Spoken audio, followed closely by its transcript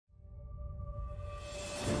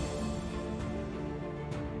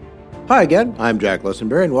Hi again, I'm Jack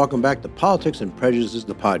Lessenberry, and welcome back to Politics and Prejudices,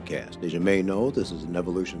 the podcast. As you may know, this is an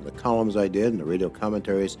evolution of the columns I did and the radio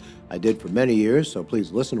commentaries I did for many years, so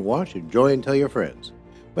please listen, watch, enjoy, and tell your friends.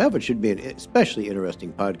 Well, it should be an especially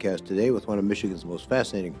interesting podcast today with one of Michigan's most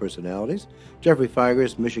fascinating personalities. Geoffrey Fieger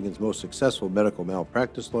is Michigan's most successful medical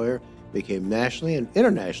malpractice lawyer, became nationally and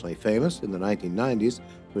internationally famous in the 1990s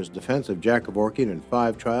for his defense of Jack Kevorkian in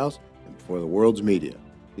 5 trials and before the world's media.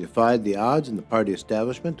 He defied the odds in the party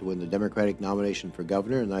establishment to win the Democratic nomination for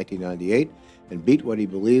governor in 1998 and beat what he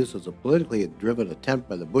believes was a politically driven attempt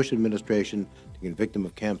by the Bush administration to convict him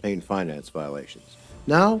of campaign finance violations.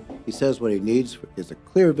 Now, he says what he needs is a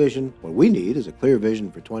clear vision. What we need is a clear vision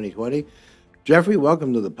for 2020. Geoffrey,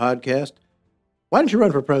 welcome to the podcast. Why don't you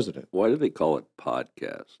run for president? Why do they call it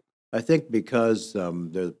podcast? I think because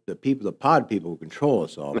the pod people who control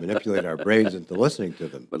us all manipulate our brains into listening to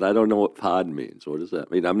them. But I don't know what pod means. What does that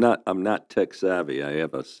mean? I'm not tech savvy. I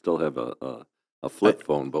still have a flip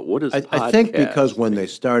phone. But what is podcast? I think because when they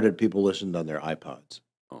started, people listened on their iPods.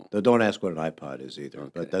 Oh. So don't ask what an iPod is either.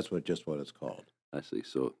 Okay. But that's what it's called. I see.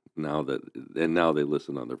 So now they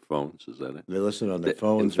listen on their phones. Is that it? They listen on their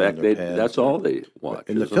phones. In fact, or on their pads, that's all they watch.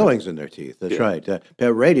 And the fillings in their teeth. That's right.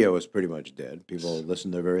 Radio is pretty much dead. People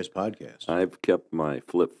listen to various podcasts. I've kept my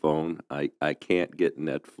flip phone. I can't get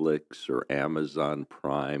Netflix or Amazon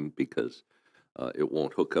Prime because it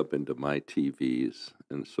won't hook up into my TVs,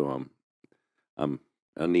 and so I'm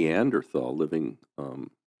a Neanderthal living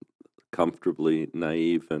comfortably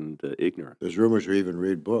naive and ignorant. There's rumors you even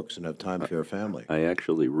read books and have time for your family. I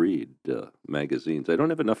actually read magazines. I don't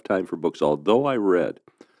have enough time for books, although I read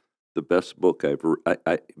the best book I've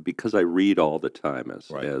because I read all the time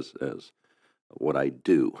as what I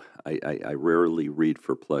do. I rarely read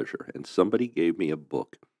for pleasure. And somebody gave me a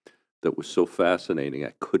book that was so fascinating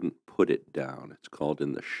I couldn't put it down. It's called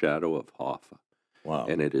In the Shadow of Hoffa. Wow.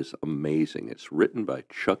 And it is amazing. It's written by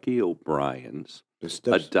Chucky O'Brien's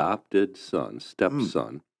adopted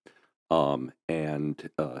stepson, and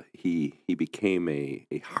he became a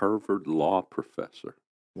Harvard law professor.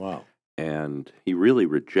 Wow. And he really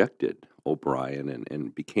rejected O'Brien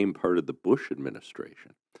and became part of the Bush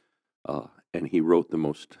administration. And he wrote the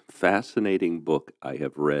most fascinating book I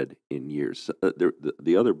have read in years.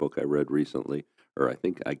 The other book I read recently, or I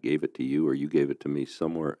think I gave it to you, or you gave it to me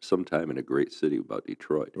sometime in a great city about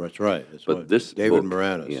Detroit. That's right. But this David book,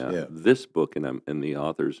 Moranis. Yeah, this book, and the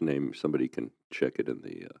author's name. Somebody can check it in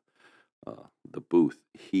the booth.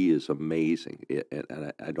 He is amazing,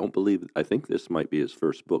 and I don't believe. I think this might be his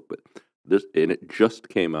first book, but it just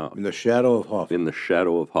came out. In the Shadow of Hoffa. In the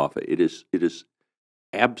Shadow of Hoffa. It is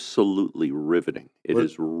absolutely riveting. It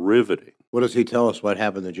is riveting. What does he tell us? What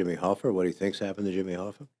happened to Jimmy Hoffa? What he thinks happened to Jimmy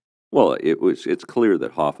Hoffa? Well, it's clear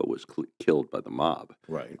that Hoffa was killed by the mob.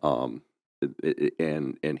 Right.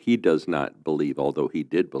 And he does not believe, although he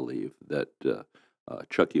did believe, that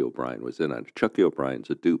Chucky O'Brien was in on it. Chucky O'Brien's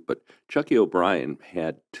a dupe, but Chucky O'Brien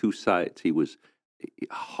had two sides. He was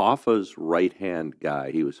Hoffa's right-hand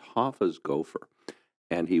guy. He was Hoffa's gopher.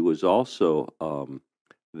 And he was also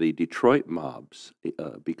the Detroit mobs,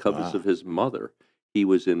 because of his mother. He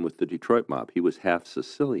was in with the Detroit mob. He was half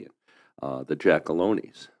Sicilian, the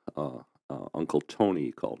Giacalones. Uncle Tony,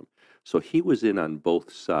 he called him. So he was in on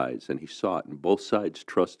both sides, and he saw it, and both sides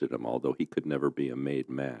trusted him, although he could never be a made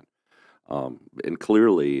man. And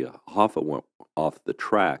clearly, Hoffa went off the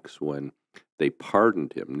tracks when they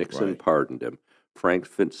pardoned him. Nixon pardoned him. Frank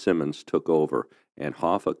Fitzsimmons took over, and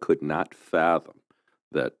Hoffa could not fathom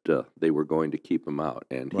that they were going to keep him out.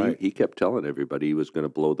 And he kept telling everybody he was going to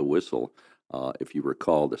blow the whistle. If you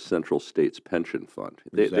recall, the Central States Pension Fund,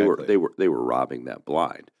 they were robbing that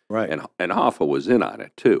blind. Right. And Hoffa was in on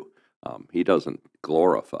it too. He doesn't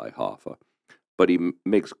glorify Hoffa, but he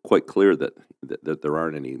makes quite clear that there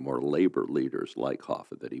aren't any more labor leaders like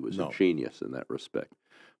Hoffa. That he was a genius in that respect.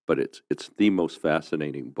 But it's the most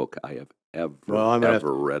fascinating book I have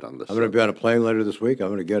ever read on this. I'm going to be on a plane later this week. I'm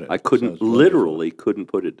going to get it. I couldn't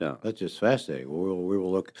put it down. That's just fascinating.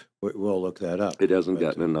 We'll look that up. It hasn't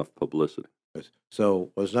gotten enough publicity.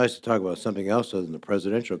 So it was nice to talk about something else other than the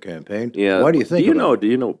presidential campaign. Yeah. Why do you think? Do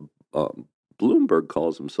you know? Bloomberg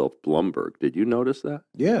calls himself Blumberg. Did you notice that?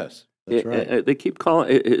 Yes, that's right. They keep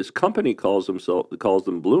calling his company calls them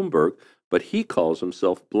Bloomberg, but he calls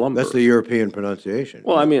himself Blumberg. That's the European pronunciation.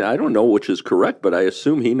 Well, I mean, I don't know which is correct, but I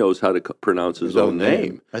assume he knows how to pronounce his own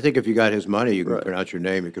name. I think if you got his money, you can pronounce your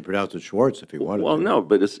name. You could pronounce it Schwartz if you wanted. Well, no,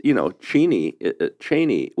 but it's Cheney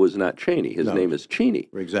was not Cheney. His name is Cheney.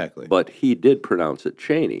 Exactly. But he did pronounce it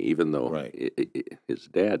Cheney, even though his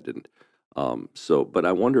dad didn't. But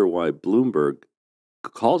I wonder why Bloomberg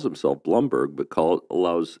calls himself Blumberg, but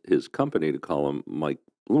allows his company to call him Mike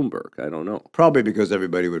Bloomberg. I don't know. Probably because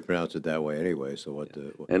everybody would pronounce it that way anyway. So what Yeah. the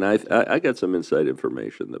what, And I got some inside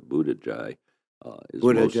information that Buttigieg is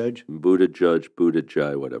Buddha most judge?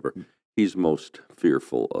 Buttigieg, whatever. He's most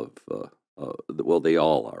fearful of. Well, they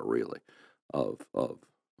all are really of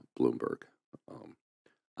Bloomberg. Um,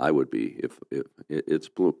 I would be if it's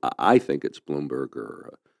Bloom. I think it's Bloomberg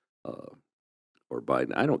or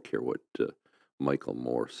Biden. I don't care what Michael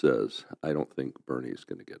Moore says. I don't think Bernie's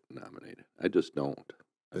going to get nominated. I just don't.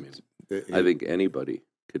 I mean, I think anybody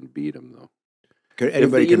can beat him, though.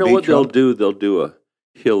 Anybody You can know beat what Trump? they'll do a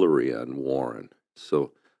Hillary on Warren,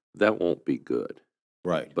 so that won't be good.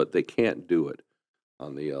 Right. But they can't do it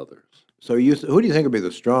on the others. So who do you think would be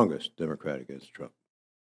the strongest Democrat against Trump?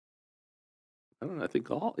 I don't know. I think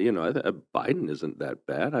Biden isn't that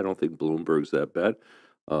bad. I don't think Bloomberg's that bad.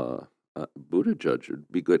 Uh, Buttigieg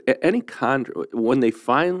would be good.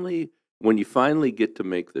 When you finally get to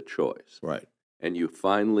make the choice, Right. and you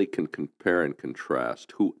finally can compare and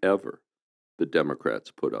contrast whoever the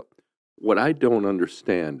Democrats put up. What I don't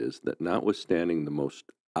understand is that, notwithstanding the most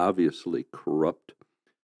obviously corrupt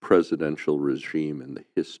presidential regime in the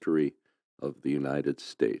history of the United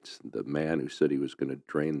States, the man who said he was going to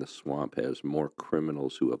drain the swamp has more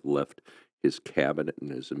criminals who have left his cabinet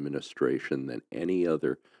and his administration than any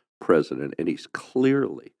other president. And he's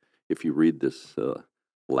clearly, if you read this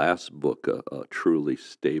last book, a truly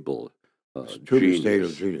stable Truly genius. stable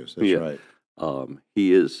genius. That's Yeah. right.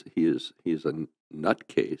 He is a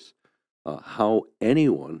nutcase. How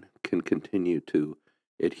anyone can continue to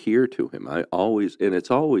adhere to him, and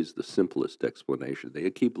it's always the simplest explanation. They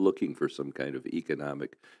keep looking for some kind of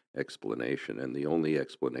economic explanation, and the only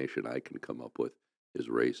explanation I can come up with is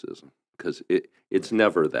racism, because it's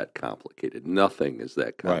never that complicated. Nothing is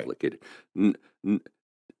that complicated. N- n-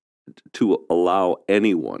 to allow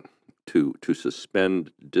anyone to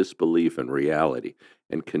suspend disbelief in reality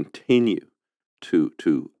and continue to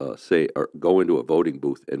say or go into a voting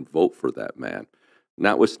booth and vote for that man,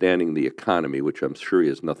 notwithstanding the economy, which I'm sure he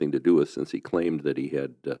has nothing to do with, since he claimed that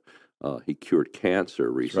he cured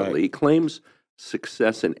cancer recently. right. He claims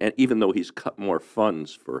success, and even though he's cut more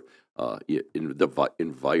funds for in the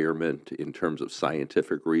environment, in terms of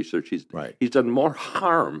scientific research, Right. he's done more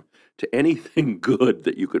harm to anything good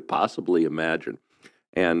that you could possibly imagine.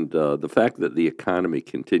 And the fact that the economy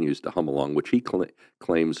continues to hum along, which he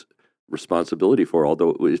claims responsibility for,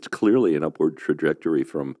 although it's clearly an upward trajectory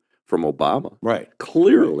from Obama, Right.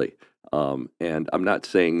 clearly. And I'm not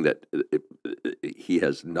saying that he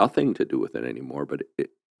has nothing to do with it anymore, but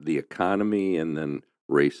the economy and then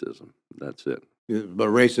racism, that's it. But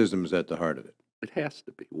racism is at the heart of it. It has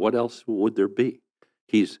to be. What else would there be?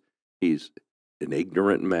 He's an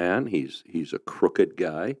ignorant man. He's a crooked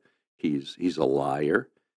guy. He's a liar.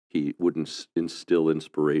 He wouldn't instill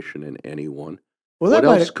inspiration in anyone. Well,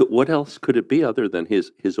 What else could it be other than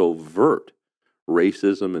his overt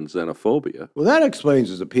racism and xenophobia? Well, that explains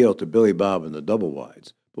his appeal to Billy Bob and the double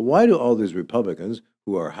wides. But why do all these Republicans,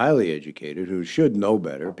 who are highly educated, who should know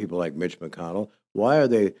better, people like Mitch McConnell, why are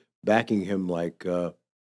they backing him like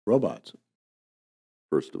robots?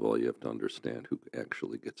 First of all, you have to understand who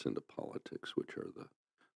actually gets into politics, which are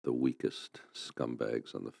the weakest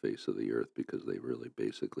scumbags on the face of the earth, because they really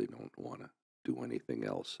basically don't want to do anything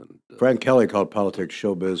else. And Frank Kelly called politics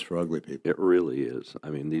showbiz for ugly people. it really is. I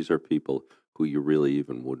mean, these are people who you really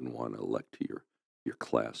even wouldn't want to elect to your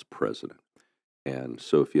class president. And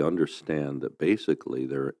so, if you understand that basically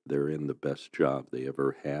they're in the best job they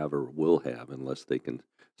ever have or will have, unless they can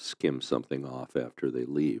skim something off after they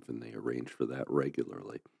leave, and they arrange for that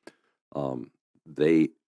regularly, they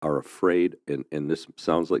are afraid, and this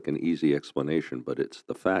sounds like an easy explanation, but it's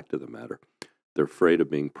the fact of the matter. They're afraid of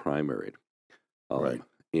being primaried. Right.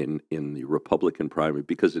 In the Republican primary,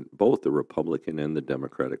 because in both the Republican and the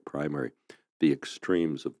Democratic primary, the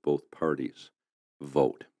extremes of both parties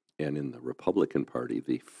vote. And in the Republican Party,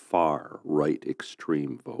 the far right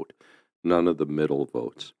extreme vote, none of the middle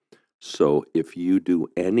votes. So if you do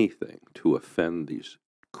anything to offend these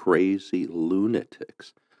crazy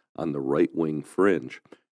lunatics on the right-wing fringe,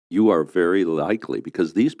 you are very likely,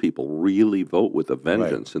 because these people really vote with a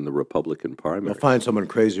vengeance in the Republican primary. They'll find someone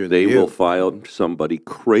crazier than They you. will find somebody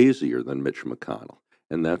crazier than Mitch McConnell,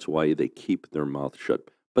 and that's why they keep their mouth shut.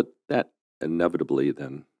 But that inevitably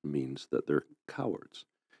then means that they're cowards,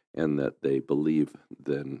 and that they believe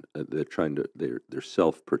then they're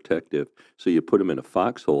self-protective. So you put them in a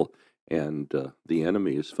foxhole, and the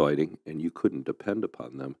enemy is fighting, and you couldn't depend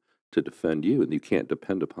upon them to defend you, and you can't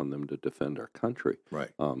depend upon them to defend our country. Right.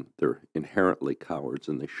 They're inherently cowards,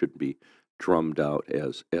 and they should be drummed out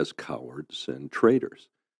as cowards and traitors,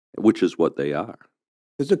 which is what they are.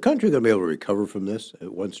 Is the country going to be able to recover from this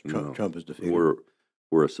once No, Trump is defeated?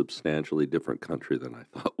 we're a substantially different country than I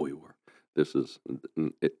thought we were. This is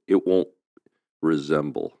it won't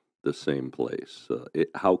resemble the same place.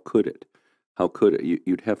 How could it? How could it?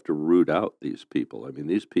 You'd have to root out these people. I mean,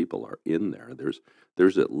 these people are in there.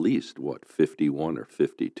 There's at least what 51 or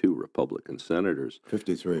 52 Republican senators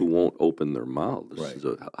 53. who won't open their mouths.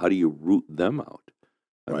 Right. How do you root them out?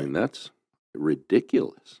 I Right. mean, that's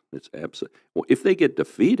ridiculous. It's absolutely. Well, if they get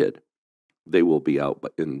defeated, they will be out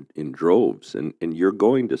in droves, and you're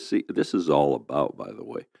going to see. This is all about, by the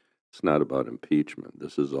way. It's not about impeachment.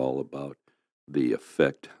 This is all about the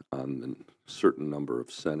effect on the certain number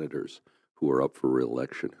of senators who are up for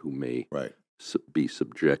reelection who may Right. be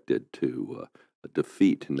subjected to a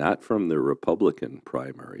defeat, not from the Republican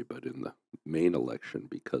primary, but in the main election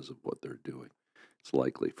because of what they're doing. It's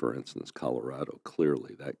likely, for instance, Colorado,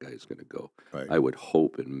 clearly that guy's going to go. Right. I would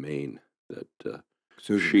hope in Maine that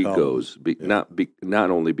Susan she Collins. goes, Yeah. not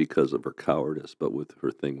only because of her cowardice, but with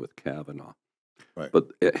her thing with Kavanaugh. Right.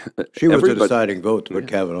 But She was the everybody- deciding vote to put Yeah.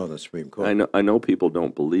 Kavanaugh on the Supreme Court. I know people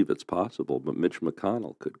don't believe it's possible, but Mitch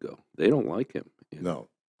McConnell could go. They don't like him No,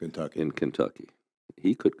 Kentucky. in Kentucky.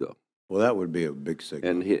 He could go. Well, that would be a big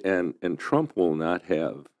signal. And Trump will not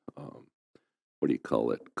have what do you call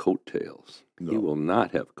it, coattails. No. He will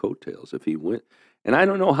not have coattails if he wins. And I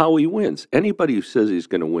don't know how he wins. Anybody who says he's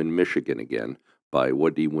going to win Michigan again by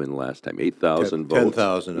what did he win last time? 8,000 votes.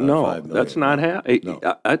 10,000 out of No, 5 million. that's not happening. No.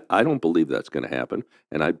 I don't believe that's going to happen.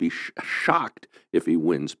 And I'd be shocked if he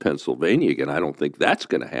wins Pennsylvania again. I don't think that's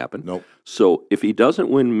going to happen. Nope. So if he doesn't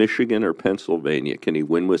win Michigan or Pennsylvania, can he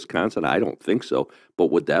win Wisconsin? I don't think so. But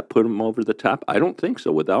would that put him over the top? I don't think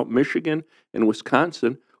so. Without Michigan and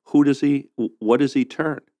Wisconsin, what does he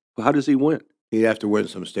turn? How does he win? He'd have to win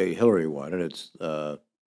some state Hillary won, and it's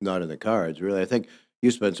not in the cards, really. I think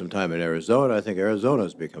you spent some time in Arizona. I think Arizona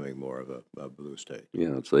is becoming more of a blue state.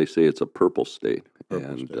 Yeah, they say it's a purple state. Purple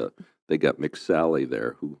and state. They got McSally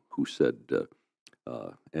there who said,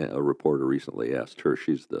 a reporter recently asked her,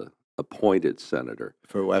 she's the appointed senator.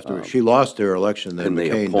 After she lost her election, then And they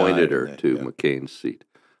McCain appointed died, her and to yeah. McCain's seat.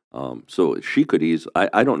 So she could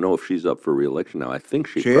I don't know if she's up for re-election now. I think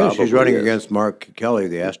she She is. probably She's running is. against Mark Kelly,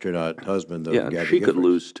 the astronaut husband of Yeah, and Gabby she could Giffords.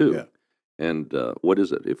 lose too. Yeah. And what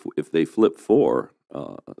is it? If they flip 4,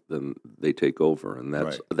 then they take over, and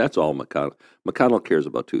that's all McConnell. McConnell cares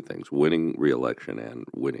about 2 things: winning re-election and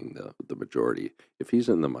winning the majority. If he's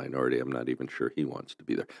in the minority, I'm not even sure he wants to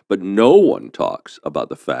be there. But no one talks about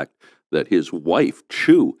the fact that his wife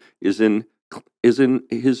Chu is in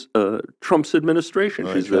his Trump's administration.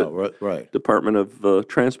 Right, She's yeah, the right. Department of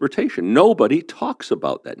Transportation. Nobody talks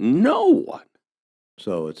about that. No one.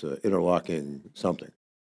 So it's an interlocking something.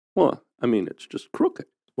 Well, I mean, it's just crooked.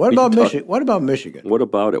 What You about talk- Michigan? What about Michigan? What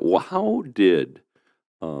about it? Well, how did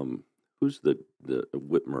who's the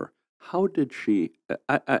Whitmer? How did she?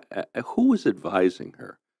 Who was advising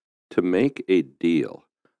her to make a deal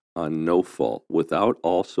on no fault without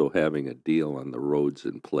also having a deal on the roads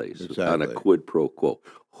in place on a Exactly. quid pro quo?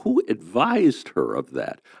 Who advised her of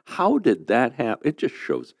that? How did that happen? It just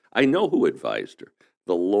shows. I know who advised her.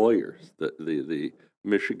 The lawyers, the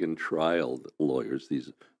Michigan trial lawyers,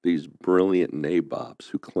 these brilliant nabobs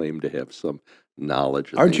who claim to have some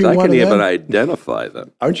knowledge of Aren't things. you I one can of even them? identify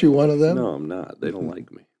them. Aren't you one of them? No, I'm not. They don't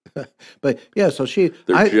like me. But yeah, so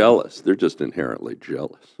They're jealous. They're just inherently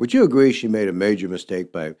jealous. Would you agree she made a major mistake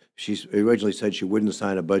she originally said she wouldn't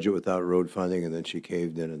sign a budget without road funding, and then she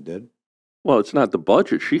caved in and did? Well, it's not the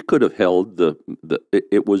budget. She could have held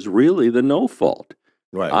it was really the no fault.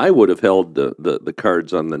 Right. I would have held the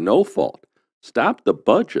cards on the no fault. Stop the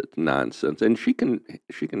budget nonsense. And she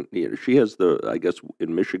has I guess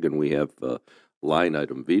in Michigan we have line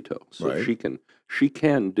item veto. So Right. she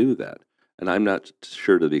can do that. And I'm not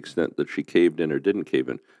sure to the extent that she caved in or didn't cave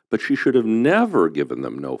in, but she should have never given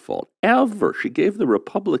them no fault, ever. She gave the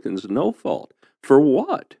Republicans no fault. For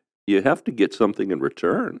what? You have to get something in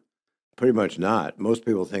return. Pretty much not. Most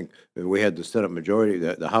people think that we had the Senate majority,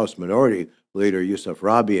 the House minority leader, Yusuf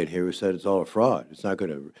Rabi, in here, who said it's all a fraud. It's not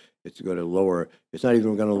going to. It's going to lower. It's not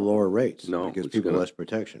even going to lower rates. No, it gives it's people gonna- less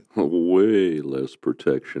protection. Way less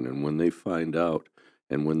protection. And when they find out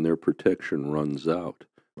and when their protection runs out,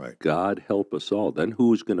 Right. God help us all. Then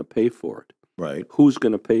who's going to pay for it? Right. Who's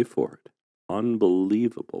going to pay for it?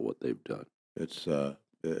 Unbelievable what they've done. It's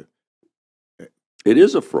It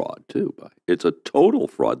is a fraud, too. It's a total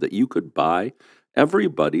fraud that you could buy.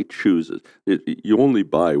 Everybody chooses. You only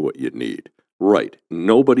buy what you need. Right.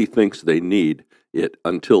 Nobody thinks they need it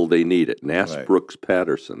until they need it. And ask Right. Brooks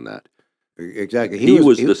Patterson that. exactly. He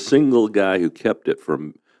was the single guy who kept it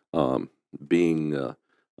from being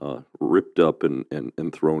ripped up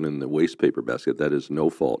and thrown in the waste paper basket. That is no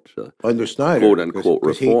fault, Under Snyder, quote unquote,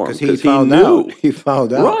 reform. Because he found out. He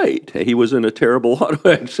found out. Right. He was in a terrible auto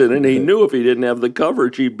accident. He knew if he didn't have the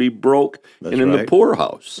coverage, he'd be broke and in the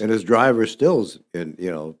poorhouse. And his driver still's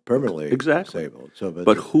permanently disabled. So,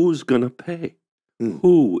 but who's going to pay?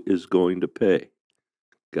 Who is going to pay?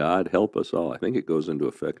 God help us all. I think it goes into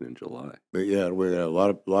effect in July. But yeah, we're gonna, a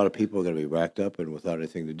lot of people are going to be racked up and without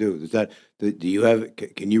anything to do. Do you have?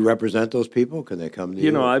 Can you represent those people? Can they come to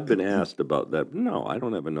you? I've been asked about that. No, I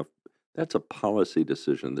don't have enough. That's a policy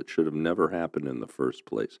decision that should have never happened in the first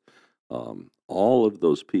place. All of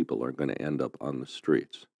those people are going to end up on the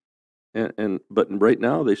streets, but right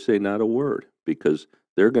now they say not a word because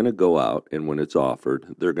they're going to go out and when it's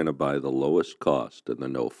offered, they're going to buy the lowest cost and the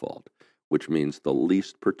no fault, which means the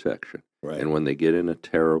least protection. Right. And when they get in a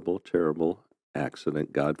terrible, terrible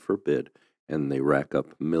accident, God forbid, and they rack up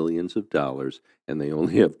millions of dollars, and they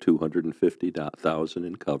only have $250,000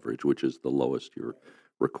 in coverage, which is the lowest you're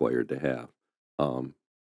required to have,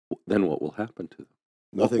 then what will happen to them?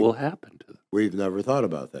 Nothing. What will happen to them? We've never thought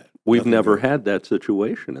about that. We've never had that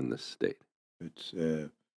situation in this state.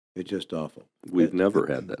 It's just awful. We've never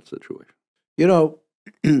had that situation.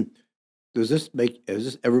 Has this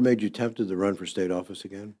ever made you tempted to run for state office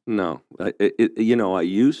again? No. I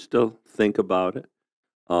used to think about it,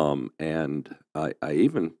 and I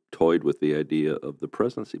even toyed with the idea of the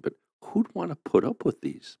presidency, but who'd want to put up with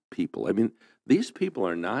these people? I mean, these people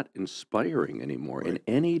are not inspiring anymore in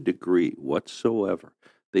any degree whatsoever.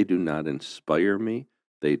 They do not inspire me.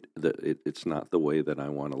 It's not the way that I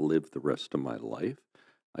want to live the rest of my life.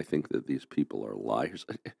 I think that these people are liars.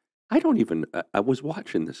 I was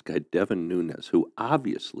watching this guy, Devin Nunes, who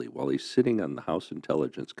obviously, while he's sitting on the House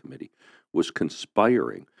Intelligence Committee, was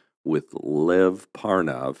conspiring with Lev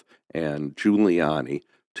Parnov and Giuliani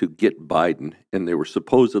to get Biden, and they were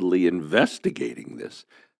supposedly investigating this.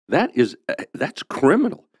 That's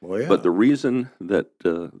criminal. Well, yeah. But the reason that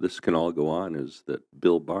this can all go on is that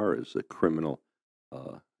Bill Barr is a criminal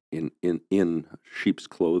in sheep's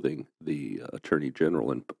clothing. The Attorney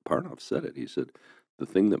General, and Parnov said it. He said, the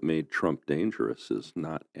thing that made Trump dangerous is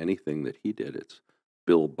not anything that he did. It's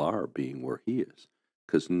Bill Barr being where he is.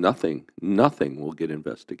 Because nothing will get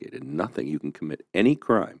investigated. Nothing. You can commit any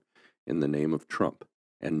crime in the name of Trump,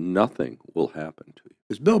 and nothing will happen to you.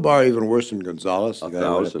 Is Bill Barr even worse than Gonzalez?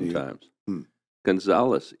 1,000 times.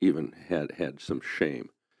 Gonzalez even had some shame.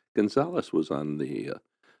 Gonzalez was on the,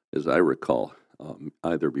 as I recall,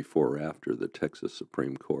 either before or after the Texas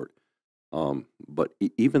Supreme Court. But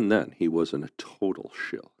even then, he wasn't a total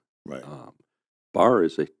shill. Right. Barr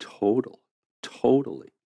is a totally,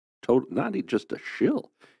 not just a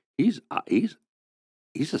shill. He's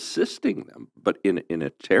assisting them, but in a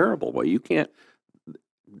terrible way. You can't.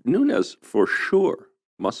 Nunes for sure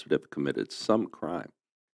must have committed some crime,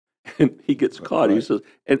 and he gets caught. Right. He says,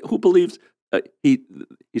 and who believes? He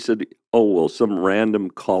said, "Oh well, some random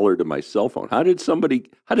caller to my cell phone." How did Lev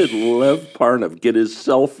Parnov get his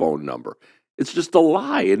cell phone number? It's just a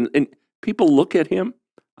lie, and people look at him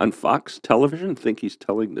on Fox television and think he's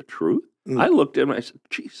telling the truth. I looked at him and I said,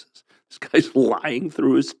 "Jesus, this guy's lying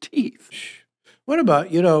through his teeth." What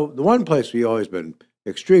about the one place we've always been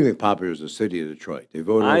extremely popular is the city of Detroit. They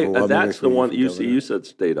voted overwhelmingly. That's the one that you see. You said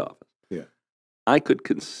state office. Yeah, I could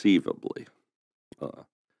conceivably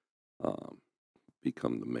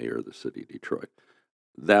become the mayor of the city of Detroit.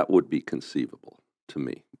 That would be conceivable to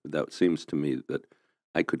me. That seems to me that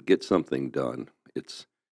I could get something done. It's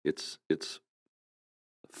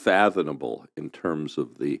fathomable in terms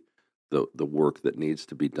of the work that needs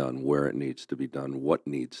to be done, where it needs to be done, what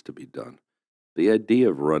needs to be done. The idea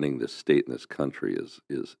of running this state in this country is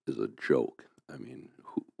a joke. I mean,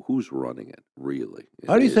 who's running it really?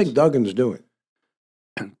 How do you think Duggan's doing?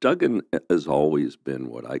 Duggan has always been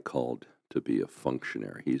what I called to be a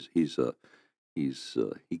functionary. He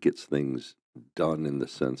gets things done in the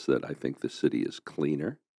sense that I think the city is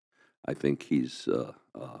cleaner. I think he's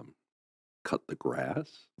cut the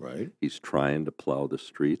grass. Right. He's trying to plow the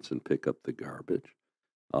streets and pick up the garbage.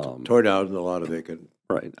 Tore down a lot of vacant.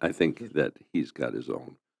 Right. I think that he's got his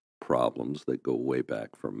own problems that go way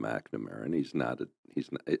back from McNamara, and he's not.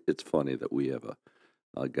 It's funny that we have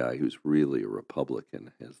a guy who's really a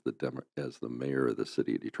Republican as the mayor of the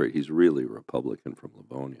city of Detroit. He's really a Republican from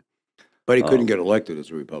Livonia. But he couldn't get elected as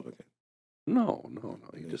a Republican. No.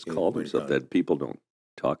 He just called himself that. People don't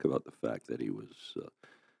talk about the fact that he was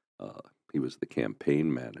the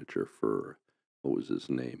campaign manager for, what was his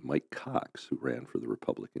name? Mike Cox, who ran for the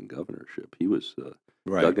Republican governorship. He was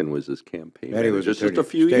right. Duggan was his campaign and he was just a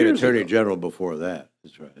few state years attorney ago. general before that.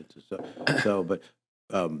 That's right. So but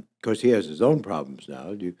Of course, he has his own problems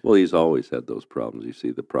now. Well, he's always had those problems. You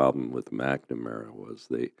see, the problem with McNamara was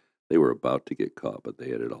they were about to get caught, but they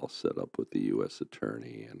had it all set up with the U.S.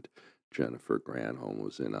 attorney, and Jennifer Granholm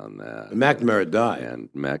was in on that. And McNamara died. And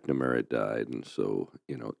McNamara died, and so,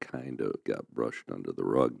 it kind of got brushed under the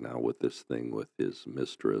rug now with this thing with his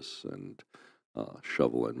mistress and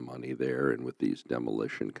shoveling money there and with these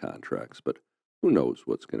demolition contracts. But who knows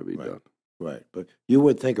what's going to be done. Right. But you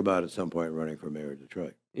would think about at some point running for mayor of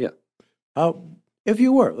Detroit. Yeah. How, if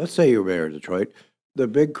you were, let's say you're mayor of Detroit, the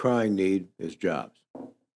big crying need is jobs.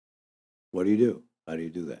 What do? How do you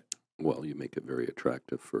do that? Well, you make it very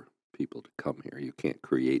attractive for people to come here. You can't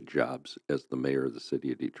create jobs as the mayor of the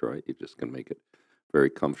city of Detroit. You just can make it very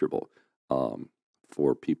comfortable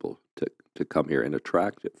for people to come here and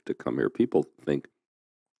attractive to come here. People think,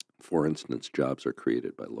 for instance, jobs are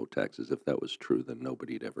created by low taxes. If that was true, then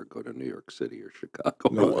nobody'd ever go to New York City or Chicago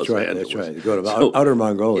or Los Angeles. That's right. You go to outer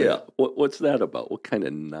Mongolia. Yeah. What's that about? What kind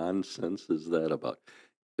of nonsense is that about?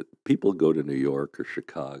 People go to New York or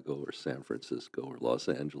Chicago or San Francisco or Los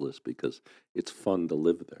Angeles because it's fun to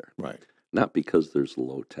live there. Right. Not because there's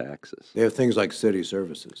low taxes. They have things like city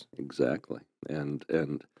services. Exactly. And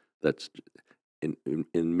that's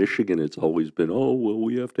in Michigan, it's always been, oh, well,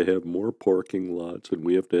 we have to have more parking lots and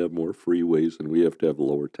we have to have more freeways and we have to have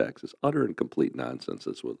lower taxes. Utter and complete nonsense.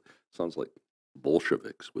 That's what sounds like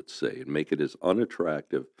Bolsheviks would say, and make it as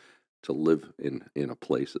unattractive to live in a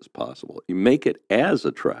place as possible. You make it as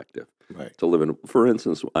attractive to live in. For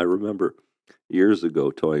instance, I remember years ago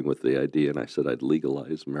toying with the idea, and I said I'd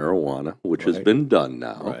legalize marijuana, which has been done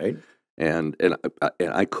now. Right. And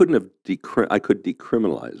I couldn't have I could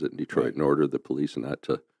decriminalize it in Detroit and order the police not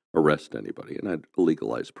to arrest anybody, and I'd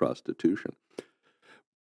legalize prostitution.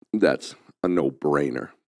 That's a no-brainer.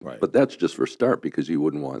 Right. But that's just for start, because you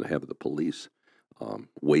wouldn't want to have the police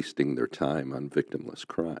wasting their time on victimless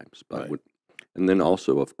crimes. But and then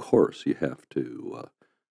also, of course, you have to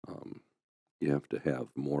have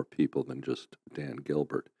more people than just Dan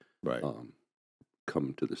Gilbert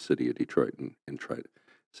come to the city of Detroit and try to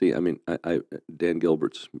see. I mean, Dan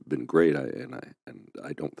Gilbert's been great, and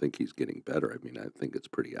I don't think he's getting better. I mean, I think it's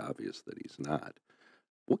pretty obvious that he's not.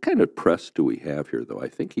 What kind of press do we have here, though? I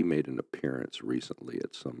think he made an appearance recently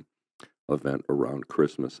at some event around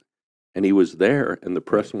Christmas. And he was there, and the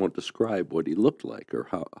press won't describe what he looked like or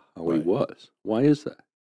how he was. Why is that?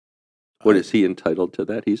 What is he entitled to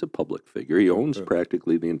that? He's a public figure. He owns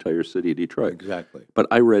practically the entire city of Detroit. Exactly. But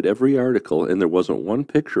I read every article, and there wasn't one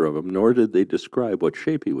picture of him, nor did they describe what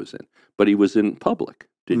shape he was in. But he was in public.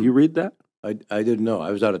 Did you read that? I didn't know.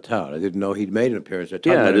 I was out of town. I didn't know he'd made an appearance.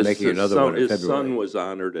 Making another one in February. His son was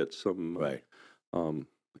honored at some. Right.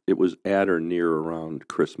 It was at or near around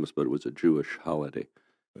Christmas, but it was a Jewish holiday.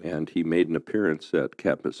 And he made an appearance at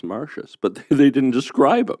Campus Martius, but they didn't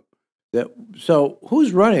describe him. So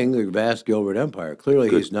who's running the vast Gilbert empire? Clearly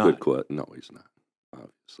he's not. No, he's not.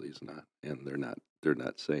 Obviously he's not. And they're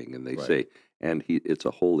not saying, and they say, and it's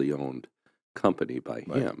a wholly owned company by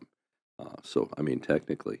him. So, I mean,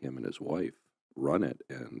 technically him and his wife run it,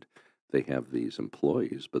 and they have these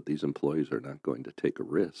employees, but these employees are not going to take a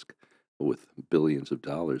risk with billions of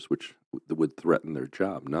dollars, which would threaten their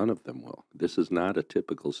job. None of them will. This is not a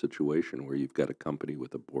typical situation where you've got a company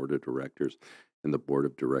with a board of directors, and the board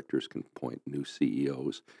of directors can appoint new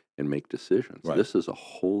CEOs and make decisions. This is a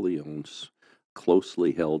wholly owned,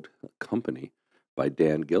 closely held company by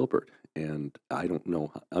Dan Gilbert, and I don't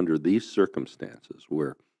know, under these circumstances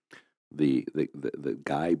where the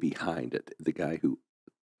guy behind it, the guy who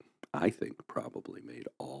I think probably made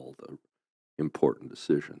all the important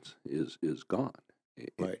decisions, is gone,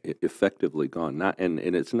 effectively gone. Not and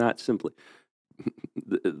it's not simply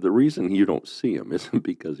the reason you don't see him isn't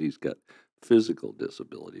because he's got physical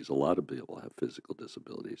disabilities. A lot of people have physical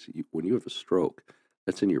disabilities. When you have a stroke,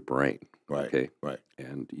 that's in your brain, okay? Right.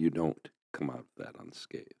 And you don't come out of that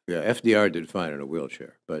unscathed. Yeah, FDR did fine in a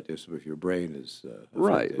wheelchair, but if your brain is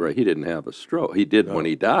right. He didn't have a stroke. He did when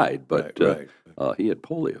he died, but he had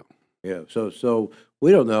polio. Yeah, so we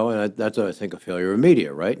don't know, and that's, I think, a failure of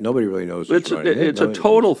media, right? Nobody really knows who's running it. It's a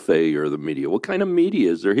total failure of the media. What kind of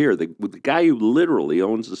media is there here? The guy who literally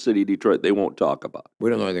owns the city of Detroit, they won't talk about. We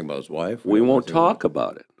don't know anything about his wife. We won't talk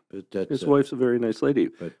about it. His wife's a very nice lady,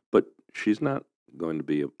 but she's not going to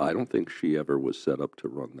be. I don't think she ever was set up to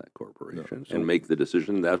run that corporation and make the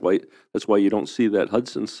decision. That's why you don't see that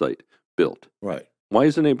Hudson site built. Right. Why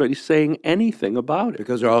isn't anybody saying anything about it?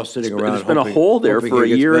 Because they're all sitting around. There's been a hole there for a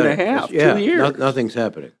year and a half, 2 years. Nothing's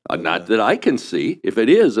happening. Not that I can see. If it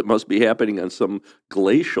is, it must be happening on some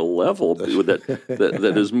glacial level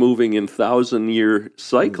that is moving in 1,000-year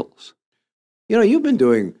cycles. You've been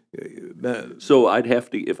doing. So I'd have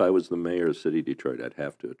to, if I was the mayor of the city of Detroit, I'd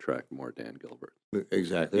have to attract more Dan Gilbert.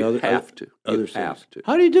 Exactly. You have to. Other You cities. have to.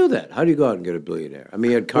 How do you do that? How do you go out and get a billionaire? I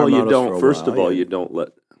mean, you had Well, you Carmanos don't. for a First while. of all, you don't let.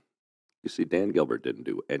 You see, Dan Gilbert didn't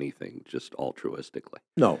do anything just altruistically.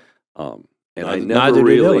 No. And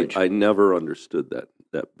I never understood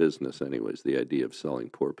that business. Anyways, the idea of selling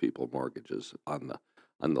poor people mortgages on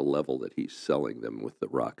the level that he's selling them with the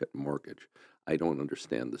Rocket mortgage. I don't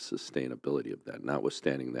understand the sustainability of that.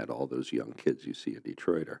 Notwithstanding that, all those young kids you see in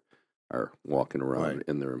Detroit are walking around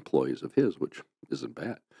and they're employees of his, which isn't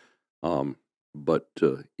bad. But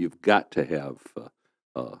you've got to have,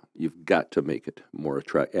 you've got to make it more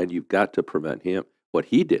attractive, and you've got to prevent him. What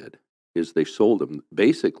he did is they sold him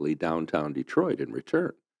basically downtown Detroit in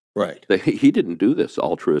return. Right. He didn't do this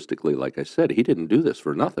altruistically, like I said. He didn't do this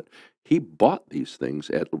for nothing. He bought these things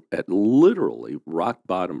at literally rock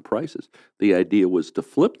bottom prices. The idea was to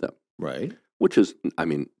flip them. Right. Which is, I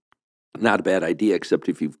mean, not a bad idea, except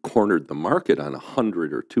if you've cornered the market on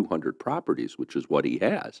 100 or 200 properties, which is what he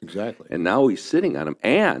has. Exactly. And now he's sitting on them,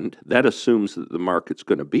 and that assumes that the market's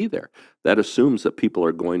going to be there. That assumes that people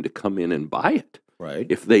are going to come in and buy it. Right.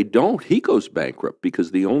 If they don't, he goes bankrupt,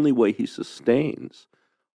 because the only way he sustains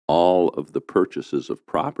all of the purchases of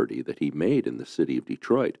property that he made in the city of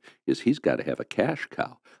Detroit is he's got to have a cash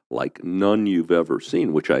cow like none you've ever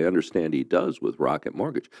seen, which I understand he does with Rocket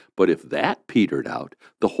Mortgage. But if that petered out,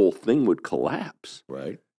 the whole thing would collapse.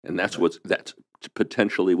 Right. And that's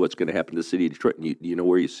potentially what's going to happen to the city of Detroit. And you know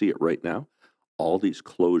where you see it right now? All these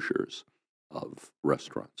closures of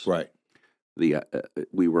restaurants. Right.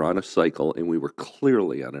 We were on a cycle, and we were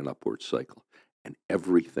clearly on an upward cycle. And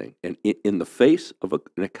everything, and in the face of an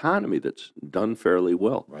economy that's done fairly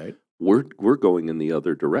well, right, we're going in the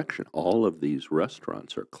other direction. All of these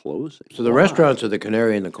restaurants are closing. So the restaurants are the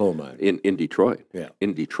canary in the coal mine. In Detroit. Yeah.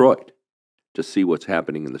 In Detroit. To see what's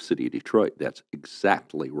happening in the city of Detroit, that's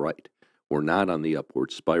exactly right. We're not on the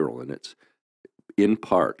upward spiral, and it's in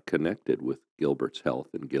part connected with Gilbert's health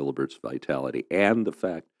and Gilbert's vitality and the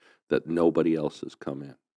fact that nobody else has come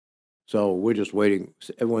in. So we're just waiting.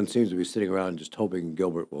 Everyone seems to be sitting around just hoping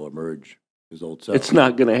Gilbert will emerge his old self. It's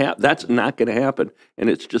not going to happen. That's not going to happen. And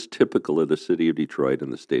it's just typical of the city of Detroit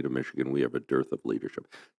and the state of Michigan. We have a dearth of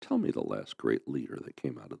leadership. Tell me the last great leader that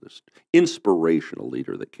came out of this, inspirational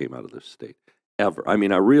leader that came out of this state, ever. I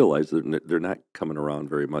mean, I realize that they're not coming around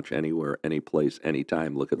very much anywhere, any place,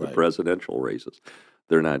 anytime. Look at the presidential races.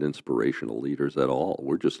 They're not inspirational leaders at all.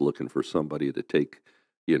 We're just looking for somebody to take,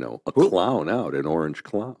 a clown out, an orange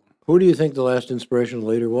clown. Who do you think the last inspirational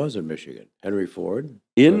leader was in Michigan? Henry Ford?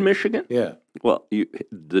 In Michigan? Yeah. Well,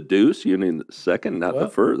 the Deuce, you mean the second, not the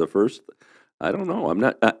first. The first, I don't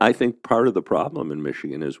know. I think part of the problem in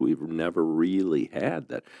Michigan is we've never really had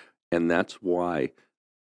that. And that's why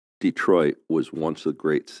Detroit was once a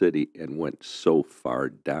great city and went so far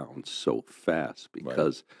down so fast,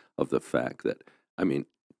 because of the fact that, I mean,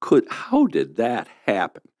 how did that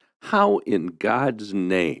happen? How in God's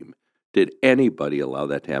name did anybody allow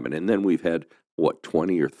that to happen? And then we've had,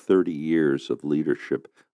 20 or 30 years of leadership,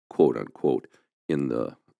 quote unquote, in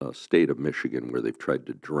the state of Michigan, where they've tried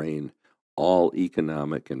to drain all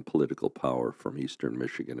economic and political power from Eastern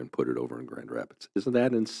Michigan and put it over in Grand Rapids. Isn't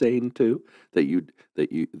that insane too? That you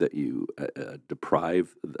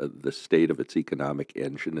deprive the state of its economic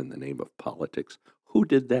engine in the name of politics. Who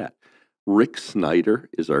did that? Rick Snyder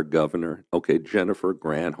is our governor. Okay, Jennifer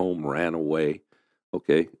Granholm ran away.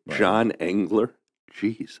 Okay, John Engler,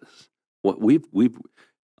 Jesus, what we've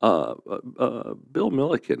Bill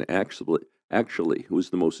Milliken actually, who was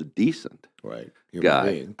the most decent guy,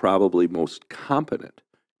 being. Probably most competent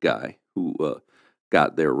guy who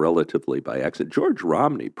got there relatively by accident. George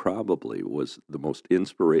Romney probably was the most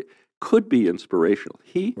could be inspirational.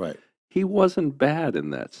 He wasn't bad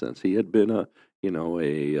in that sense. He had been the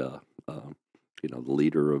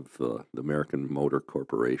leader of the American Motor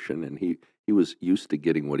Corporation, and he was used to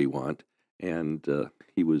getting what he wanted, and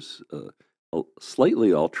he was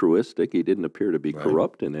slightly altruistic. He didn't appear to be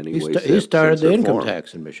corrupt in any way. He started the income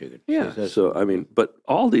tax in Michigan. Yeah. So I mean, but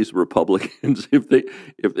all these Republicans, if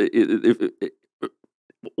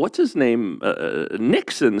what's his name?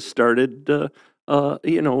 Nixon started,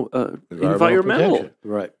 environmental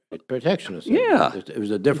protectionist. Yeah, it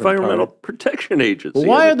was a different environmental protection agency. Well,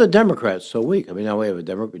 why are the Democrats so weak? I mean, now we have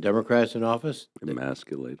Democrats in office.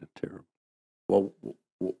 Emasculated, terrible. Well,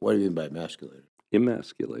 what do you mean by emasculated?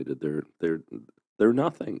 Emasculated. They're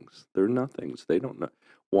nothings. They're nothings. They don't know.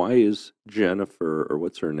 Why is Jennifer, or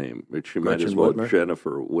what's her name? She might as well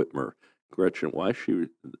Jennifer Whitmer. Gretchen. Why is she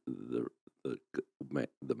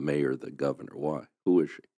the mayor, the governor? Why? Who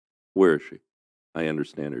is she? Where is she? I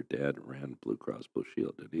understand her dad ran Blue Cross Blue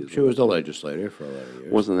Shield. Did he? She was the legislator for a lot of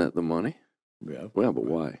years. Wasn't that the money? Yeah. Well, but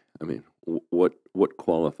why? I mean, what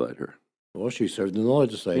qualified her? Well, she served in the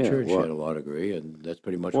legislature, Yeah, and she what? had a law degree, and that's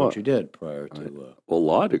pretty much what What? she did prior to. A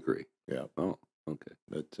law degree. Yeah. Oh, okay.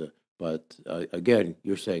 But again,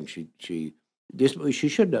 you're saying she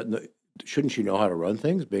should not, shouldn't she know how to run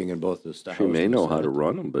things, being in both the House She may and the know how to Senate?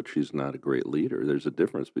 run them, but she's not a great leader. There's a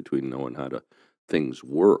difference between knowing how to things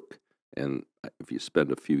work, and if you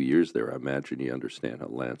spend a few years there, I imagine you understand how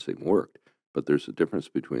Lansing worked. But there's a difference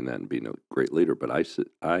between that and being a great leader. But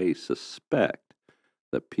I suspect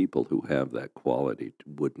that people who have that quality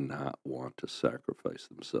would not want to sacrifice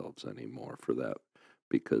themselves anymore for that,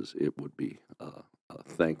 because it would be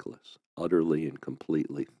thankless, utterly and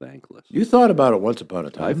completely thankless. You thought about it once upon a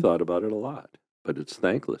I time. thought about it a lot, but it's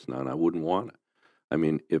thankless now, and I wouldn't want it. I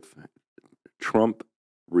mean, if Trump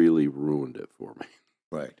really ruined it for me,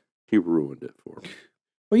 Right. he ruined it for me.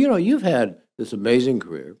 Well, you've had this amazing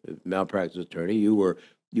career, malpractice attorney.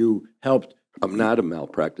 You helped. I'm not a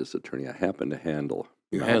malpractice attorney. I happen to handle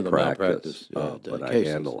malpractice but cases. I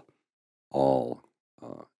handle all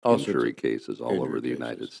injury cases all over the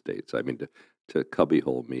United States. I mean, to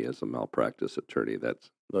cubbyhole me as a malpractice attorney, I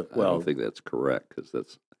don't think that's correct, because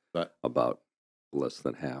that's about less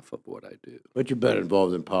than half of what I do. But you've been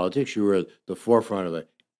involved in politics. You were at the forefront of a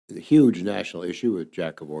huge national issue with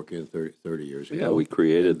Jack Kevorkian 30 years ago. Yeah, we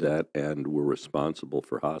created that, and we're responsible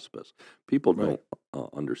for hospice. People don't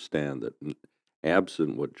understand that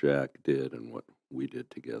absent what Jack did and what we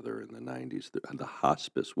did together in the 90s, the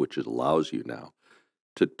hospice, which allows you now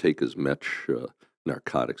to take as much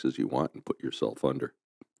narcotics as you want and put yourself under,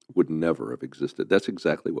 would never have existed. That's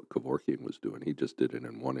exactly what Kevorkian was doing. He just did it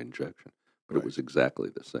in one injection, but it was exactly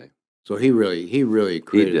the same. So he really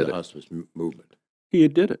created the hospice movement. He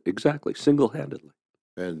did it, exactly, single-handedly.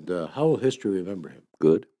 And how will history remember him?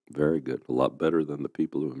 Good, very good. A lot better than the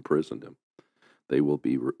people who imprisoned him. They will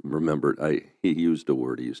be remembered. He used to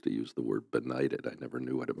use the word benighted. I never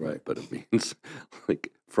knew what it meant, but it means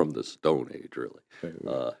like from the Stone Age, really.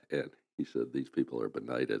 And he said, these people are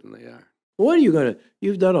benighted, and they are. What are you going to,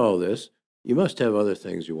 you've done all this. You must have other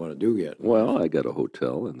things you want to do yet. Well, I got a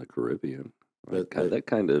hotel in the Caribbean. That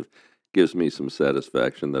kind of gives me some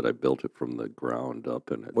satisfaction that I built it from the ground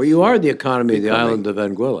up. And well, you are the economy of the island of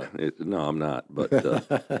Anguilla. No, I'm not, but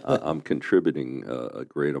I'm contributing a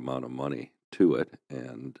great amount of money to it,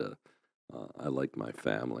 and I like my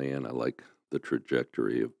family, and I like the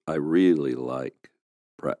trajectory. I really like,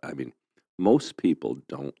 I mean, most people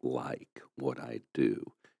don't like what I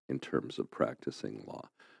do in terms of practicing law.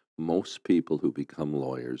 Most people who become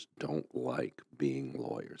lawyers don't like being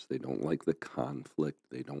lawyers. They don't like the conflict.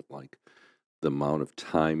 They don't like the amount of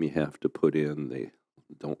time you have to put in. They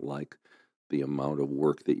don't like the amount of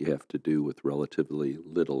work that you have to do with relatively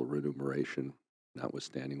little remuneration,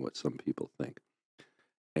 notwithstanding what some people think.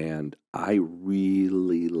 And I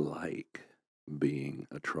really like being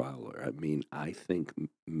a trial lawyer. I mean, I think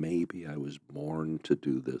maybe I was born to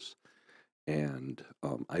do this, and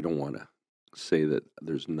I don't want to say that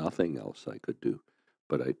there's nothing else I could do,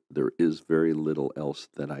 but there is very little else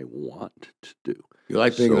that I want to do. You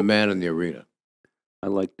like being the man in the arena. I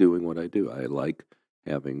like doing what I do. I like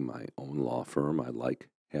having my own law firm. I like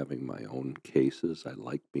having my own cases. I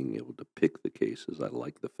like being able to pick the cases. I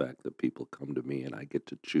like the fact that people come to me and I get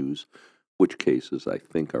to choose which cases I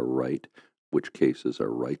think are right, which cases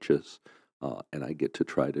are righteous, and I get to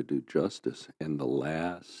try to do justice. And the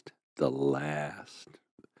last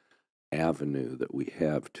avenue that we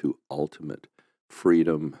have to ultimate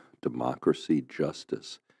freedom, democracy,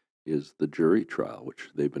 justice is the jury trial, which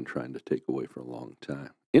they've been trying to take away for a long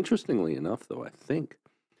time. Interestingly enough, though, I think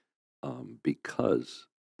because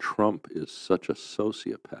Trump is such a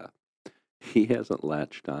sociopath, he hasn't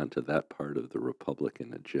latched on to that part of the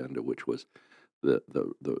Republican agenda, which was the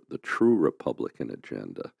true Republican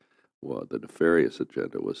agenda. Well, the nefarious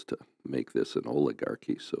agenda was to make this an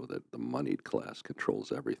oligarchy so that the moneyed class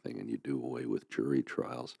controls everything, and you do away with jury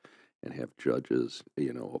trials and have judges,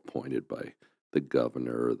 appointed by the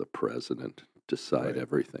governor or the president decide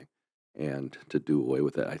everything, and to do away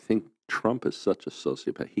with that. I think Trump is such a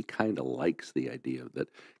sociopath. He kind of likes the idea of that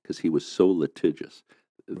because he was so litigious.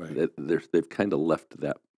 They've kind of left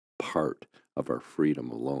that part of our freedom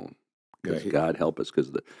alone. Because God help us,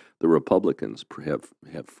 because the Republicans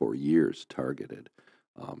have for years targeted,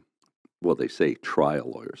 well, they say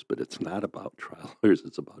trial lawyers, but it's not about trial lawyers,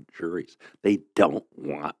 it's about juries. They don't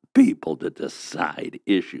want people to decide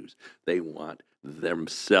issues. They want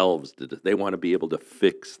themselves they want to be able to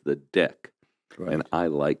fix the deck. And I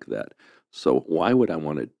like that. So why would I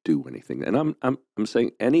want to do anything? And I'm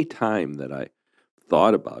saying any time that I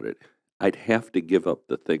thought about it, I'd have to give up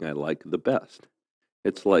the thing I like the best.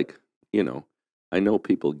 It's like, I know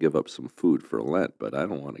people give up some food for Lent, but I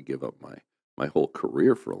don't want to give up my whole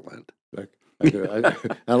career for Lent.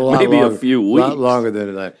 A lot Maybe longer, a few lot weeks. longer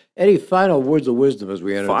than that. Any final words of wisdom as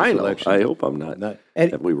we enter this Final. election? I hope I'm not.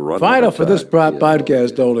 That we run final out of for this time,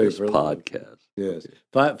 podcast only. This podcast. Yes.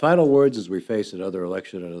 Final words as we face another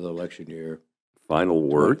election year. Final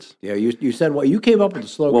words? Yeah, you said what? You came up with the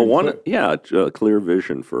slogan. Well, clear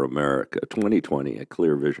vision for America. 2020, a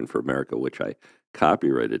clear vision for America, which I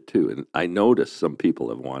copyrighted too. And I noticed some people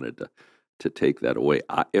have wanted to take that away.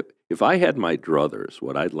 If I had my druthers,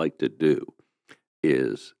 what I'd like to do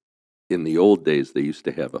is, in the old days, they used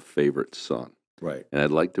to have a favorite son. Right. And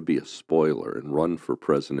I'd like to be a spoiler and run for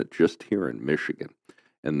president just here in Michigan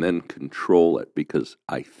and then control it, because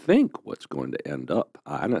I think what's going to end up,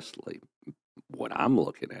 honestly, what I'm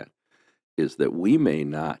looking at, is that we may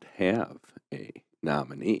not have a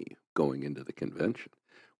nominee going into the convention,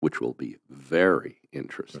 which will be very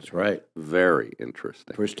interesting. That's right. Very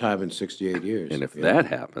interesting. First time in 68 years. And if that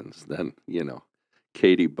happens, then,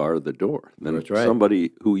 Katie barred the door. Then That's right.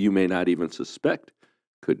 Somebody who you may not even suspect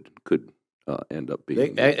could end up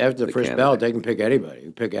being after the first candidate. ballot. They can pick anybody.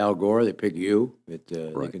 You pick Al Gore. They pick you. They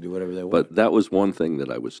can do whatever they want. But that was one thing that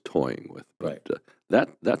I was toying with. But, right.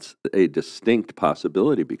 That's a distinct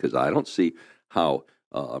possibility, because I don't see how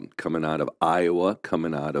coming out of Iowa,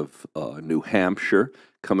 coming out of New Hampshire,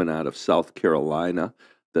 coming out of South Carolina,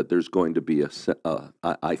 that there's going to be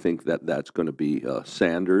I think that's going to be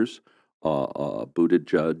Sanders,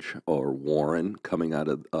 Buttigieg, or Warren coming out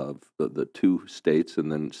of the two states, and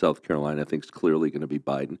then South Carolina I think is clearly going to be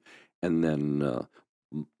Biden, and then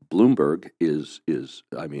Bloomberg is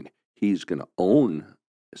he's going to own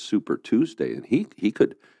Super Tuesday, and he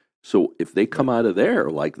could. So if they come out of there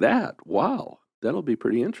like that, wow, that'll be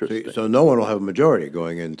pretty interesting. So no one will have a majority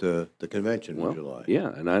going into the convention in July.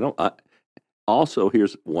 Yeah, and also,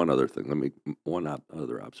 here's one other thing. One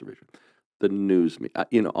other observation. The news,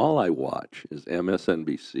 all I watch is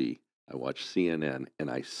MSNBC. I watch CNN, and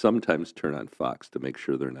I sometimes turn on Fox to make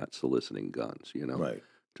sure they're not soliciting guns. Right.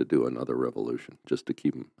 To do another revolution, just to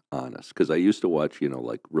keep them honest. Because I used to watch,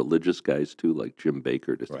 like religious guys too, like Jim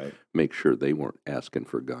Baker, to make sure they weren't asking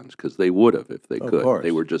for guns, because they would have if they could. Of course.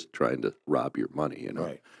 They were just trying to rob your money,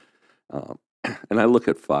 Right. And I look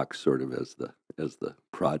at Fox sort of as the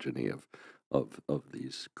progeny of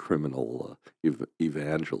these criminal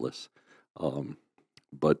evangelists,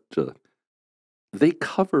 but they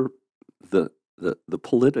cover the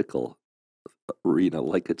political arena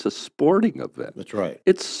like it's a sporting event. That's right.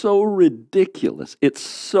 It's so ridiculous.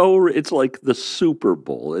 It's like the Super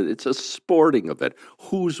Bowl. It's a sporting event.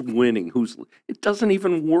 Who's winning? It doesn't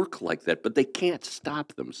even work like that, but they can't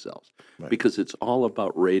stop themselves because it's all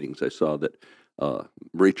about ratings. I saw that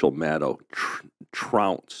Rachel Maddow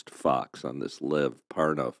trounced Fox on this Lev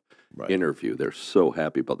Parnov interview. They're so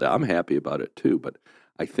happy about that. I'm happy about it too, but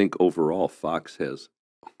I think overall Fox has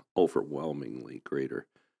overwhelmingly greater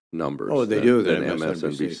numbers than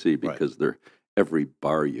MSNBC, because every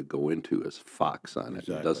bar you go into is Fox on it.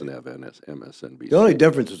 Exactly. It doesn't have MSNBC. The only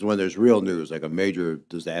difference is when there's real news, like a major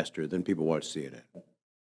disaster, then people watch CNN.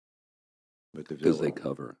 Because they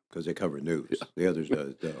cover news. Yeah. The others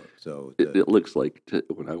don't. So it looks like,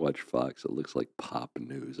 when I watch Fox, it looks like pop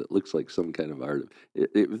news. It looks like some kind of art.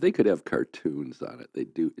 If they could have cartoons on it,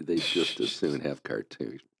 they just as soon have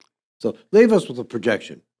cartoons. So leave us with a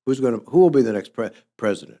projection. Who will be the next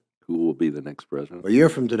president? Who will be the next president? A year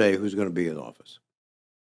from today, who's going to be in office?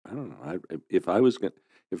 I don't know.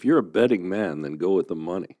 If you're a betting man, then go with the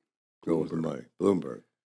money. Go with the money. Bloomberg.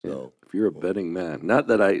 So if you're a betting man, not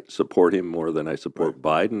that I support him more than I support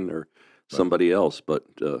Biden or somebody else, but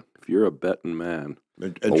if you're a betting man,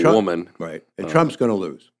 and Trump, woman, right? And Trump's going to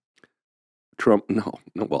lose. Trump, no.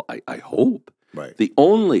 Well, I hope. Right. The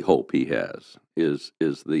only hope he has is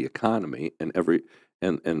the economy, and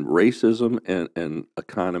racism and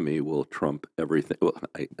economy will trump everything. Well,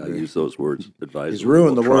 I use those words advisedly. He's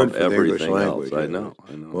ruined the word for everything the English language. Else. I know.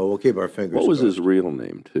 Well, we'll keep our fingers crossed. What was crossed. his real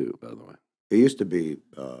name, too, by the way? It used to be...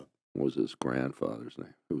 what was his grandfather's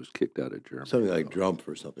name? Who was kicked out of Germany? Something like Trump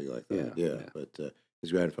or something like that. Yeah. But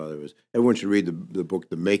his grandfather was... Everyone should read the book,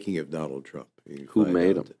 The Making of Donald Trump. Who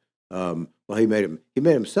made him? Well, he made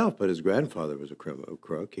himself, but his grandfather was a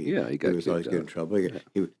crook. He got was always getting in trouble.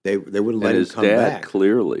 They wouldn't and let him come back. His dad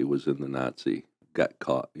clearly was in the Nazi, got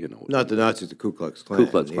caught, Not the Nazis, the Ku Klux Klan.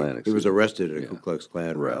 Ku Klux Klan. He was arrested at a Ku Klux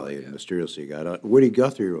Klan rally and mysteriously got out. Woody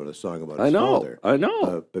Guthrie wrote a song about his father. I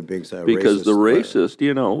know. But being so because racist, the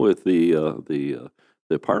racist, with the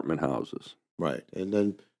apartment houses. Right. And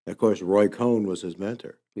then Of course, Roy Cohn was his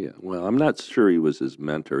mentor. Yeah, well, I'm not sure he was his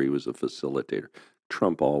mentor. He was a facilitator.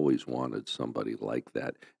 Trump always wanted somebody like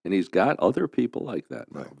that, and he's got other people like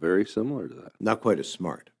that now, very similar to that. Not quite as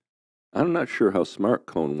smart. I'm not sure how smart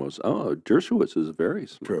Cohn was. Oh, Dershowitz is very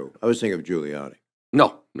smart. True. I was thinking of Giuliani.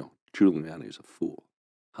 No, Giuliani's a fool.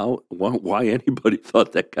 Why anybody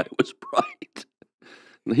thought that guy was bright?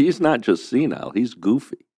 He's not just senile, he's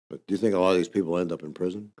goofy. But do you think a lot of these people end up in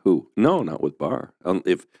prison? Who? No, not with Barr.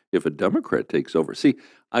 If a Democrat takes over. See,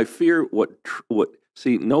 I fear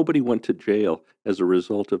see, nobody went to jail as a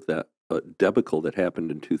result of that debacle that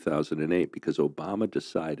happened in 2008 because Obama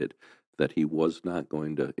decided that he was not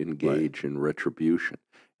going to engage in retribution.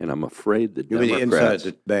 And I'm afraid the Democrats... You mean inside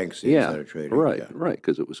the banks, the insider trading? Right,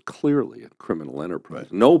 because it was clearly a criminal enterprise.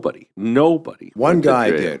 Right. Nobody. One guy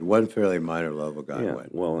did. One fairly minor level guy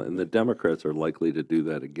went. Well, and the Democrats are likely to do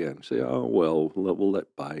that again. Say, oh, well, we'll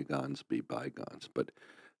let bygones be bygones. But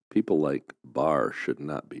people like Barr should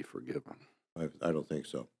not be forgiven. I don't think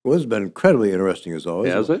so. Well, it's been incredibly interesting as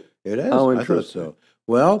always. Has it? It has. How interesting. I thought so.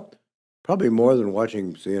 Well, probably more than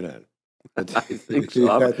watching CNN. I think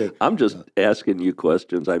so. I'm just asking you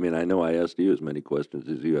questions. I mean, I know I asked you as many questions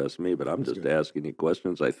as you asked me, but I'm just asking you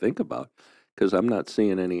questions I think about because I'm not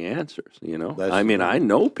seeing any answers, you know? I mean, I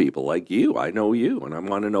know people like you. I know you. And I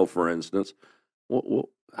want to know, for instance,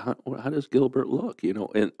 how does Gilbert look, you know?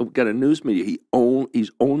 And we've got a news media. He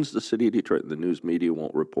owns the city of Detroit, and the news media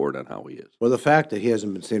won't report on how he is. Well, the fact that he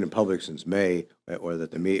hasn't been seen in public since May, or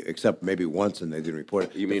that the media, except maybe once, and they didn't report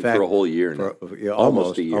it. You mean for a whole year now?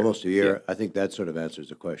 Almost a year. Yeah. I think that sort of answers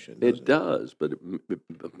the question. It does, but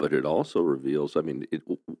it also reveals, I mean,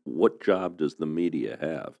 what job does the media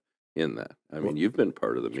have in that? I mean, you've been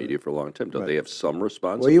part of the media for a long time. Don't they have some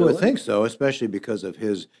responsibility? Well, you would think so, especially because of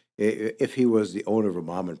his, if he was the owner of a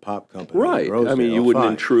mom and pop company. Right. I mean, you wouldn't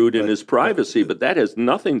intrude in his privacy, but that has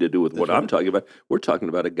nothing to do with what I'm talking about. We're talking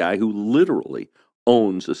about a guy who literally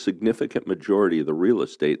owns a significant majority of the real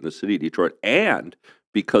estate in the city of Detroit, and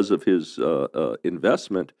because of his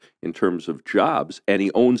investment in terms of jobs, and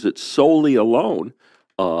he owns it solely alone,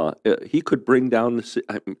 he could bring down it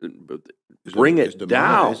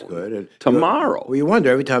down tomorrow. Well, you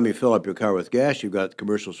wonder, every time you fill up your car with gas, you've got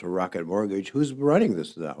commercials for Rocket Mortgage. Who's running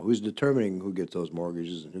this now? Who's determining who gets those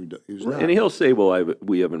mortgages and who's not? And he'll say, well,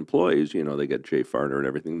 we have employees, you know, they got Jay Farner and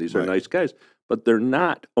everything. These are nice guys. But they're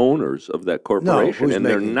not owners of that corporation, and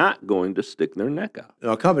they're not going to stick their neck out.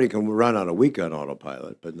 Now, a company can run on a week on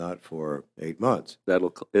autopilot, but not for 8 months.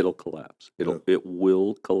 It'll collapse. It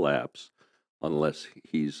will collapse. Unless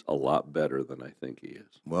he's a lot better than I think he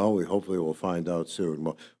is. Well, hopefully we'll find out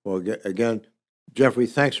soon. Well, again, Geoffrey,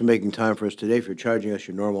 thanks for making time for us today. If you're charging us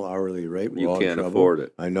your normal hourly rate, you can't afford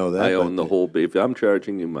it. I know that. I own the whole. If I'm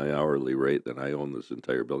charging you my hourly rate, then I own this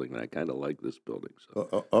entire building, and I kind of like this building.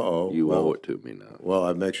 So you owe it to me now. Well,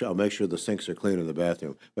 I'll make sure the sinks are clean in the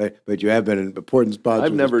bathroom. But you have been in important spots.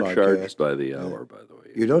 I've never charged by the hour, by the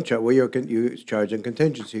way. You don't charge. Well, you charge in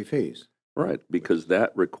contingency fees. Right, because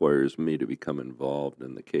that requires me to become involved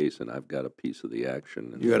in the case, and I've got a piece of the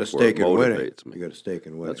action. And you got a stake in winning. You got a stake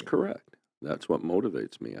in winning. That's correct. That's what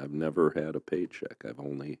motivates me. I've never had a paycheck. I've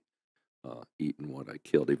only eaten what I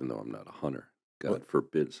killed, even though I'm not a hunter. God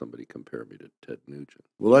forbid somebody compare me to Ted Nugent.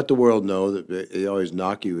 We'll let the world know that they always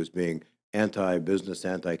knock you as being anti-business,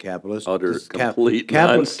 anti-capitalist. Utter complete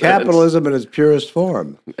nonsense. Capitalism in its purest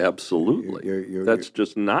form. Absolutely. That's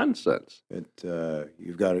just nonsense.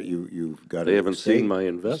 You've got to. They haven't seen my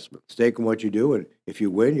investment. Stake in what you do, and if you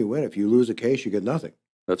win, you win. If you lose a case, you get nothing.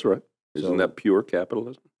 That's right. Isn't that pure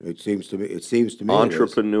capitalism? It seems to me.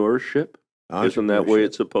 Entrepreneurship. Isn't that the way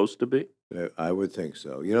it's supposed to be? I would think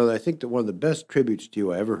so. You know, I think that one of the best tributes to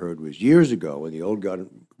you I ever heard was years ago in the old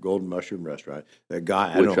Golden Mushroom Restaurant. That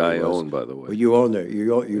guy, which I own, by the way. Well, you own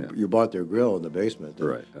you bought their grill in the basement.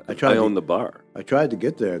 Right. I own the bar. I tried to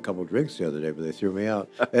get there a couple of drinks the other day, but they threw me out.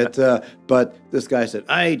 But this guy said,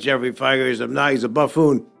 "I hate Geoffrey Fieger. He's a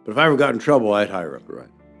buffoon. But if I ever got in trouble, I'd hire him." Right.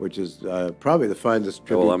 Which is probably the finest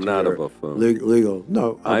tribute. Well, I'm not a buffoon. Legal.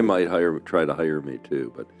 No. I might try to hire me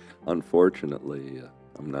too, but unfortunately,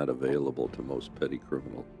 I'm not available to most petty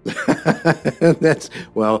criminals.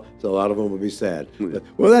 So a lot of them will be sad.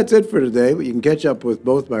 Well, that's it for today. But you can catch up with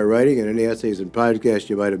both my writing and any essays and podcasts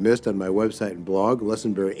you might have missed on my website and blog,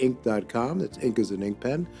 LessenberryInc.com. That's ink as an ink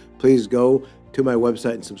pen. Please go to my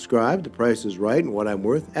website and subscribe. The price is right and what I'm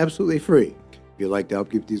worth, absolutely free. If you'd like to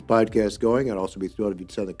help keep these podcasts going, I'd also be thrilled if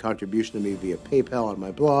you'd send a contribution to me via PayPal on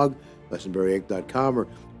my blog, LessenberryInc.com, or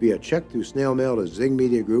via check through snail mail to Zing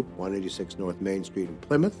Media Group, 186 North Main Street in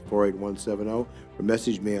Plymouth, 48170, or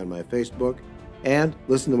message me on my Facebook. And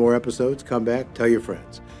listen to more episodes, come back, tell your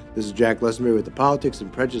friends. This is Jack Lessenberry with the Politics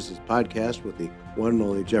and Prejudices podcast with the one and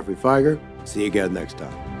only Geoffrey Fieger. See you again next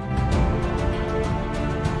time.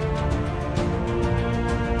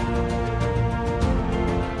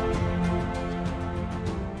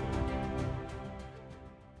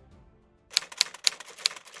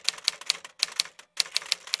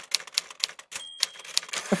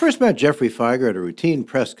 I first met Geoffrey Fieger at a routine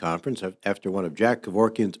press conference after one of Jack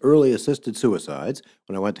Kevorkian's early assisted suicides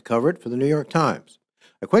when I went to cover it for the New York Times.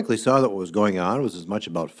 I quickly saw that what was going on was as much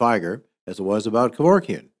about Fieger as it was about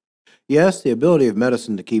Kevorkian. Yes, the ability of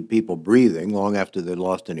medicine to keep people breathing long after they'd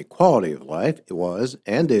lost any quality of life, it was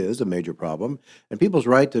and is a major problem, and people's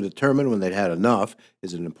right to determine when they'd had enough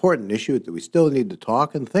is an important issue that we still need to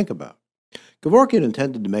talk and think about. Kevorkian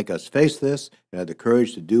intended to make us face this and had the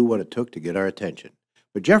courage to do what it took to get our attention.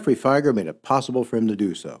 But Geoffrey Fieger made it possible for him to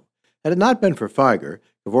do so. Had it not been for Fieger,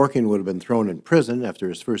 Kevorkian would have been thrown in prison after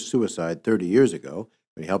his first suicide 30 years ago,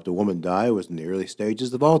 when he helped a woman die who was in the early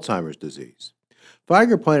stages of Alzheimer's disease.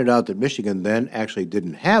 Fieger pointed out that Michigan then actually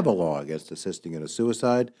didn't have a law against assisting in a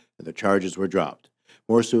suicide, and the charges were dropped.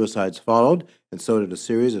 More suicides followed, and so did a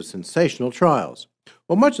series of sensational trials.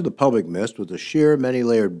 What much of the public missed was the sheer,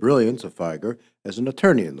 many-layered brilliance of Fieger as an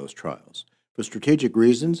attorney in those trials. For strategic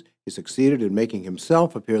reasons, he succeeded in making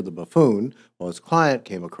himself appear the buffoon, while his client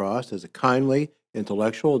came across as a kindly,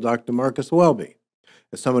 intellectual Dr. Marcus Welby.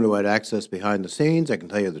 As someone who had access behind the scenes, I can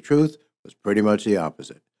tell you the truth was pretty much the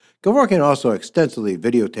opposite. Kevorkian also extensively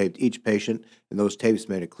videotaped each patient, and those tapes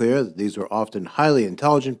made it clear that these were often highly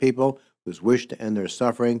intelligent people whose wish to end their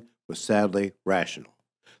suffering was sadly rational.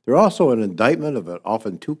 They're also an indictment of an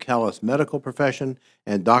often too callous medical profession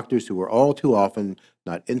and doctors who were all too often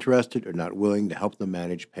not interested or not willing to help them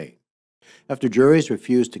manage pain. After juries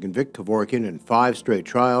refused to convict Kevorkian in 5 straight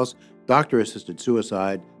trials, doctor-assisted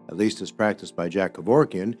suicide, at least as practiced by Jack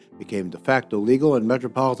Kevorkian, became de facto legal in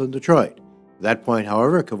metropolitan Detroit. At that point,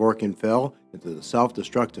 however, Kevorkian fell into the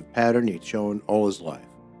self-destructive pattern he'd shown all his life.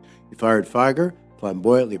 He fired Fieger,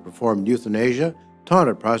 flamboyantly performed euthanasia,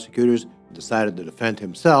 taunted prosecutors, and decided to defend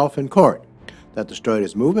himself in court. That destroyed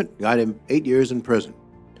his movement, got him 8 years in prison.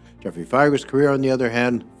 Geoffrey Fieger's career, on the other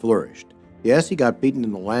hand, flourished. Yes, he got beaten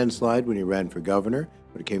in the landslide when he ran for governor.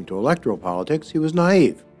 When it came to electoral politics, he was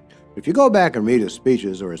naive. But if you go back and read his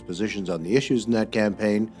speeches or his positions on the issues in that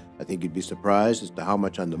campaign, I think you'd be surprised as to how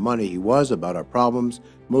much on the money he was about our problems,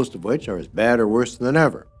 most of which are as bad or worse than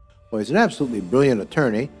ever. While he's an absolutely brilliant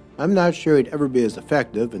attorney, I'm not sure he'd ever be as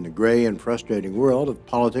effective in the gray and frustrating world of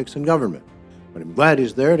politics and government. But I'm glad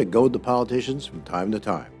he's there to goad the politicians from time to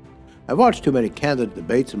time. I've watched too many candidate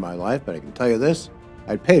debates in my life, but I can tell you this,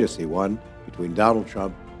 I'd pay to see one between Donald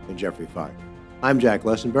Trump and Geoffrey Fieger. I'm Jack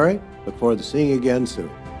Lessenberry. Look forward to seeing you again soon.